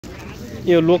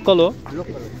यो लोकल हो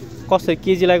लोकल कसरी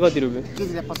केजीलाई कति रुपियाँ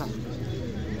केजीलाई 50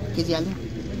 केजी आलु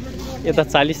यता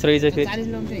 40 रहेछ फेरि 40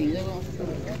 किलोमिटर हिँडेको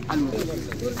आलु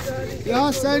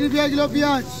यहाँ 100 रुपैयाँ किलो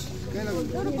प्याज यहाँ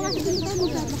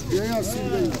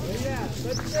 80 रुपैयाँ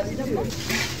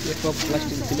यो कप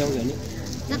प्लास्टिक सिलाउँछ नि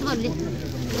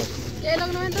के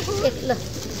लाग्नु भने त ल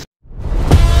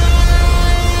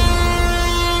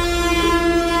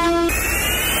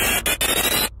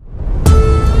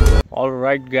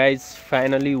Alright guys,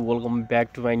 finally welcome back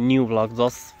to my new vlog.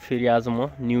 Just फेरि आज म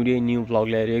न्यू डे न्यू भ्लग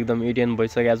ल्याएर एकदम 8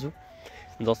 भइसकेको छु.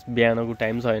 जस्ट बिहानको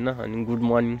टाइम छ हैन. अनि गुड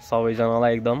मर्निङ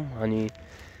सबैजनालाई एकदम. अनि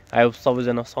आई होप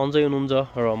सबैजना सन्चै हुनुहुन्छ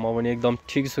र म पनि एकदम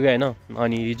ठिक छु हैन.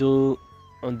 अनि हिजो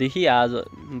देखि आज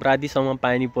रातिसम्म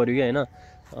पानी पर्यो के हैन.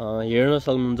 हेर्न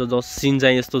सक्नुहुन्छ जस्ट सिन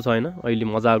चाहिँ यस्तो छ हैन. अहिले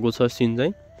मजाको छ सिन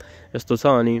चाहिँ यस्तो छ.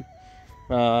 अनि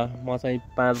म चाहिँ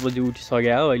 5 बजे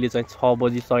उठिसके हो. अहिले चाहिँ 6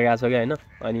 बजी सकेको छ के हैन.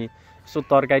 अनि यसो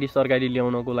तरकारी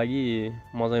ल्याउनको लागि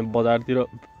म चाहिँ बजारतिर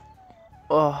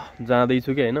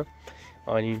जाँदैछु के हैन.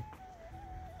 अनि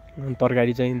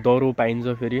तरकारी चाहिँ दरो पाइन्छ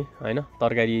फेरि हैन.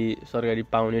 तरकारी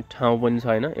पाउने ठाउँ पनि छ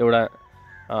हैन. एउटा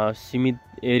सीमित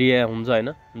एरिया हुन्छ हैन.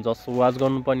 जस्ट वाच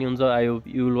गर्नुपर्ने हुन्छ. I hope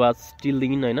you will watch still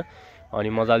दिन हैन. अनि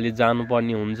मजाले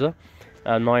जानुपर्ने हुन्छ.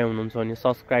 नयाँ हुनुहुन्छ भने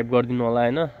सब्स्क्राइब गरिदिनु होला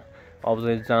हैन. अब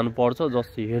चाहिँ जानुपर्छ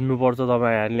जस्ट हेर्नुपर्छ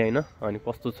तपाईहरुले हैन. अनि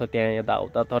कस्तो छ त्यहाँ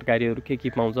यताउता तरकारीहरु के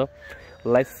पाउँछ.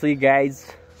 Let's see guys.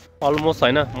 अलमोस्ट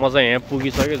हैन म चाहिँ यहाँ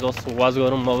पुगिसके. जस्ट वाच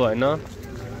गरौँ अब हैन.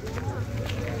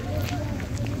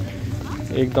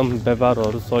 एकदम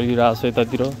व्यापारहरु चलिरहेछ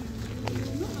यतातिर.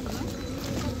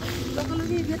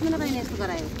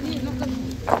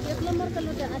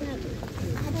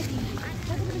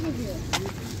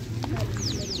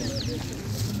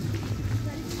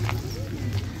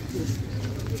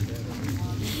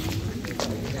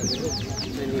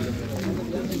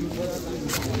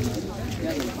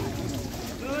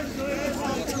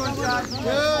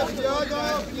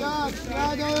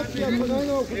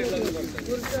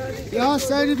 यहाँ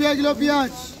 100 रुपैयाँ किलो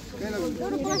प्याज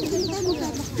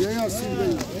यहाँ 80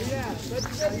 रुपैयाँ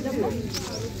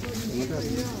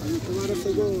टमाटर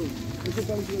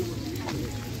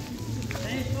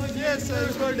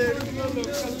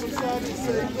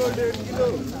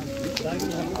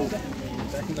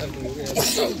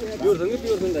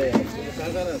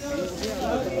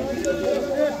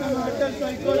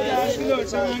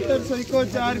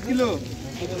 4 किलो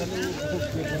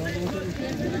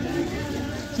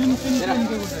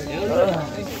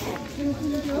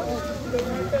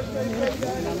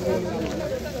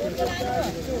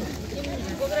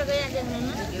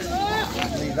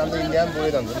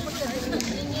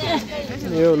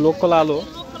यो लोकल आलु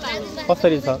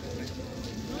कसरी छ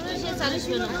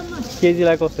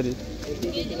केजीलाई कसरी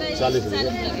 40 रुपैयाँ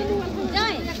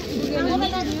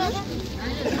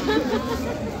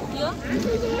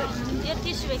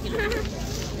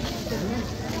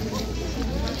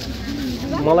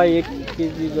मलाई 1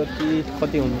 केजी जति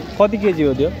कति केजी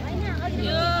हो त्यो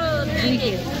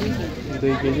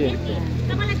 2 केजी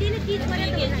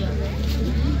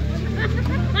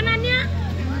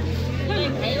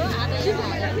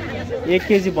 1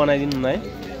 केजी बनाइदिनु न है.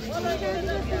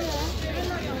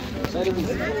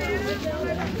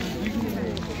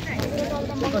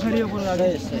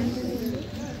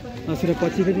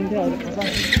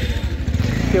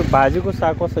 त्यो भाजीको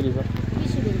साग कसरी छ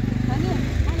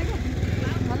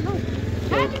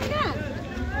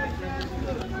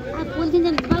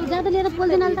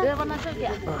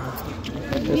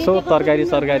यसो तरकारी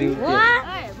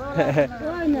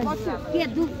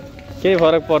केही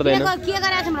फरक पर्दैन.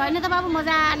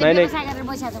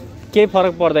 केही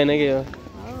फरक पर्दैन के हो.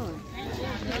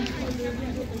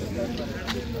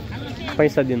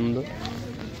 पैसा दिनु त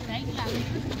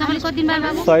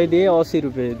 100 दिए 80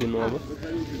 रुपैयाँ दिनु. अब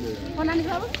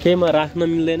केहीमा राख्न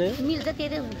मिल्दैन ए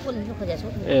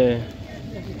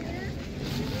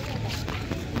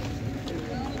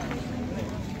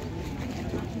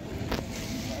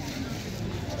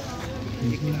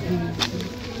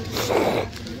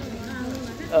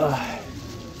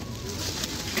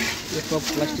यो कप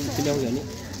प्लास्टिक सिलाउँछ नि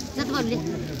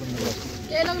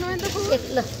के लाग्नु भने त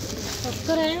ल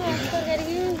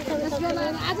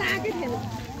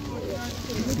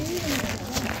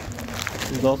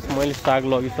जस्ट मैले साग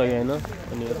लगिसकेँ हैन.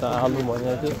 अनि यता आलु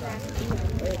भनेको छु.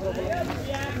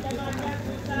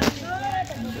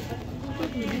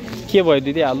 के भयो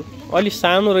दिदी आलु अलि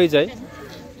सानो रहेछ है.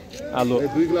 आलु 2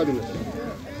 किलो दिनु.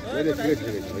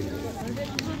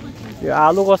 यो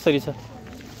आलु कसरी छ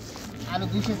आलु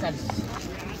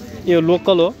 240 यो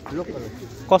लोकल हो लोकल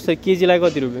कसरी केजीलाई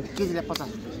कति रुपियाँ केजीलाई 50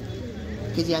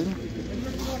 केजी आलु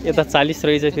यता 40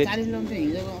 रहेछ फेरि 40 लाउँछ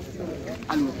हिजोको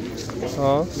आलु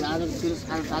आज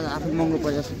आज आफै महँगो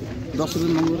पर्छ 10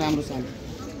 रुपैयाँ महँगो राम्रो छ आलु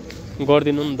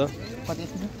गरिदिनु नि त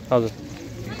हजुर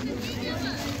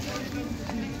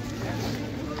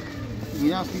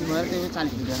हिजो अस्ति भएर त्यो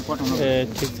 40 रुपैयाँ पठाउनु ए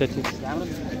ठिक छ हाम्रो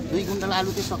 2 कुइन्टल आलु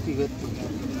चाहिँ सकियो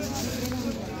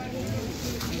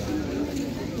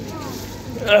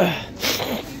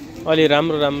अलि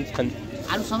राम्रो छ नि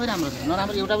आलु सबै राम्रो छ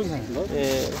नराम्रो एउटा पनि छैन ए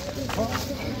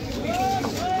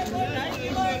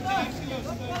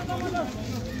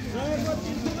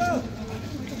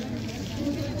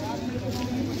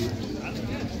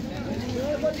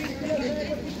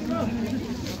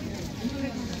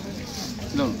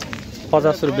ल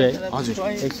 50 रुपैयाँ हजुर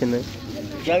एकछिन है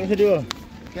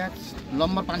प्याज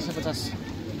लम्बर 550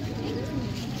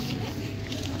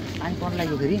 पानी पर्न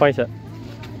लाग्यो फेरि पैसा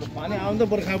पानी आउँ त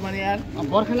बर्खा पानी यार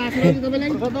बर्खा लाग्छ नि तपाईलाई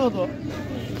कता हो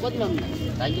कति लाउनु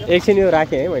एकछिन यो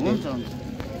राखेँ है मैले हुन्छ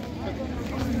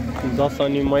जस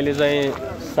अनि मैले चाहिँ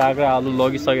साग र आलु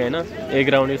लगिसकेँ होइन एक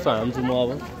राउन्ड यसो हान्छु म अब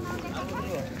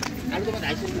आलु त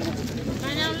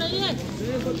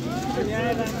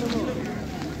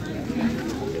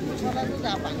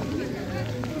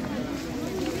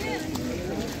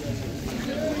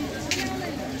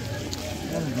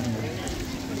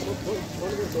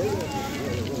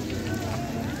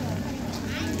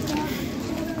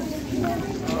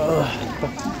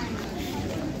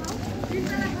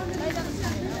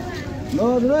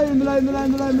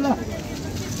 250 मिला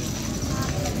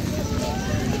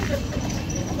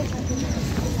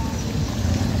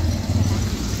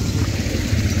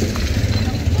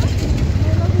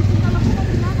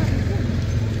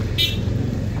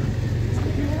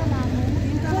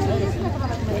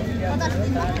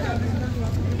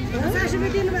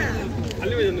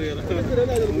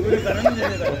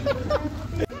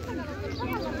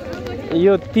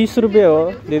यो 30 रुपैयाँ हो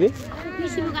दिदी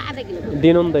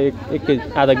दिनु नि त एक केजी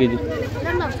आधा केजी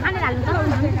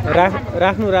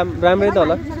राख्नु राम्रै त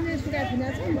होला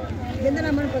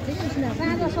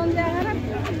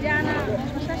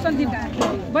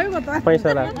पैसा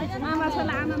राख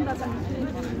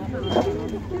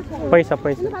पैसा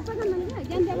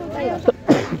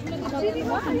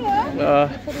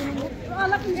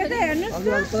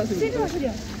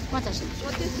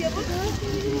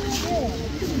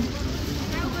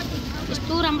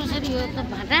यस्तो राम्रो छ यो त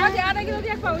भाटा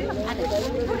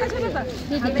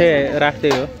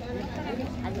राख्दै हो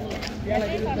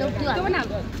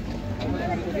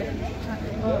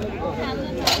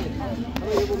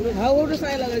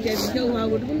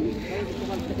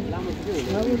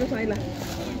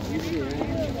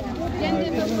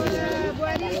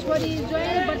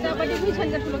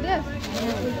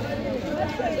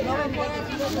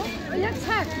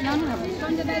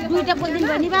दुईटा पोल्दिन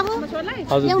गर्ने बाबु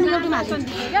ल्याउनु एउटै मासु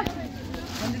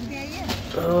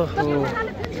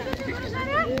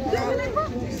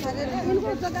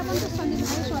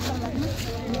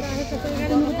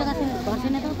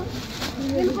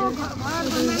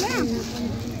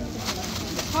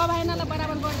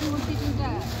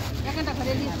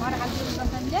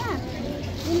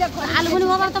आलु पनि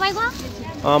हो तपाईँको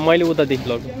मैले उतादेखि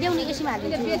लग्यो ल्याउने एकछिन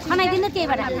हालिदिन्छु खनाइदिनु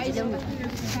त्यहीबाट हालिदिन्छु ल्याउनु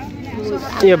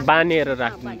यो बानेर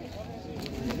राख्नु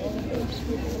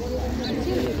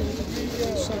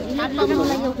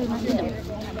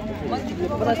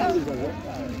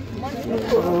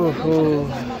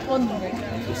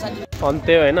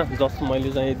अन्त्य होइन जस्ट मैले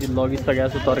चाहिँ यति लगिसकेको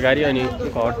छु तरकारी अनि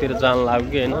घरतिर जान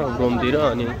लाग्यो होइन रुमतिर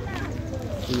अनि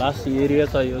लास्ट एरिया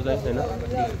छ यो चाहिँ होइन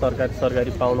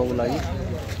तरकारी पाउनको लागि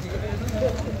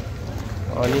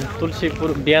अनि तुलसीपुर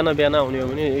बिहान आउने हो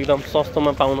भने एकदम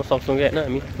सस्तोमा पाउन सक्छौँ कि होइन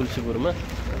हामी तुलसीपुरमा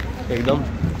एकदम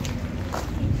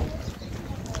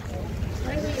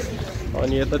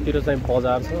अनि यतातिर चाहिँ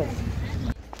बजार छ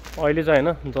अहिले चाहिँ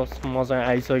होइन जस म चाहिँ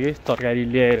आइसकेँ तरकारी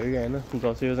ल्याएर कि होइन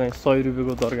जस यो चाहिँ 100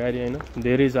 रुपियाँको तरकारी होइन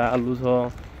धेरै छ आलु छ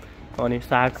अनि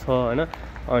साग छ होइन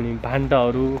अनि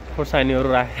भान्टाहरू खोर्सानीहरू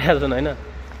राखेका छन् होइन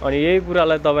अनि यही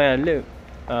कुरालाई तपाईँहरूले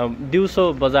दिउँसो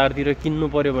बजारतिर किन्नु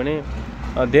पर्यो भने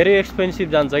धेरै एक्सपेन्सिभ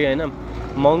जान्छ कि होइन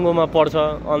महँगोमा पर्छ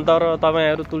अन्त र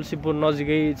तपाईँहरू तुलसीपुर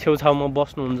नजिकै छेउछाउमा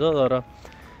बस्नुहुन्छ तर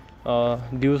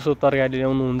दिउँसो तरकारी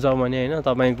ल्याउनुहुन्छ भने होइन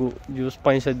तपाईँको जो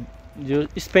पैसा जो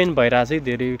स्पेन्ड भइरहेछ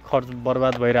धेरै खर्च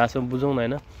बर्बाद भइरहेछ बुझौँ न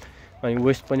होइन अनि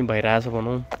वेस्ट पनि भइरहेछ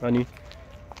भनौँ अनि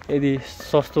यदि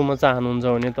सस्तोमा चाहनुहुन्छ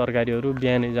भने तरकारीहरू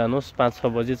बिहानै जानुहोस्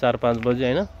 5-6 बजी 4-5 बजी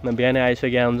होइन बिहानै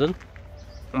आइसकेका हुन्छन्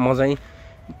म चाहिँ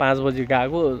 5 बजी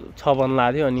गएको 6 बन्न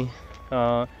लाग्थ्यो अनि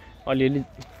अलिअलि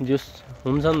जुस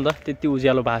हुन्छ नि त त्यति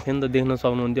उज्यालो भएको थियो नि त देख्न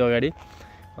सक्नुहुन्थ्यो अगाडि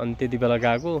अनि त्यति बेला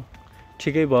गएको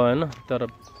ठिकै भयो हैन तर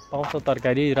पाउँछ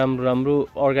तरकारी राम्रो राम्रो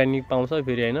अर्ग्यानिक पाउँछ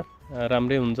फेरि हैन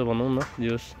राम्रै हुन्छ भनौँ न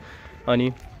जोस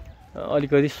अनि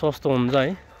अलिकति सस्तो हुन्छ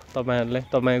है तपाईहरुलाई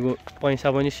तपाईको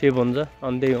पैसा पनि सेभ हुन्छ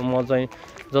अनि त्यही हो म चाहिँ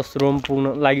जस्ट रोम पुग्न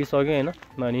लागिसक्यो हैन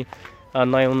अनि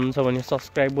नयाँ हुनुहुन्छ भने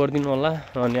सब्स्क्राइब गरिदिनु होला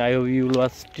अनि I hope you will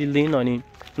watch till दिन अनि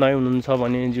नयाँ हुनुहुन्छ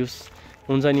भने जुस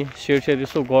हुन्छ नि शेयर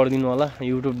यसो गरिदिनु होला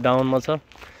युट्युब डाउनमा छ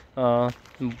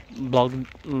ब्लग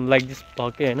लाइक दिस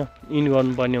ब्लग हैन इन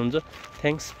गर्नुपर्ने हुन्छ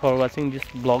thanks for watching this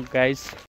blog guys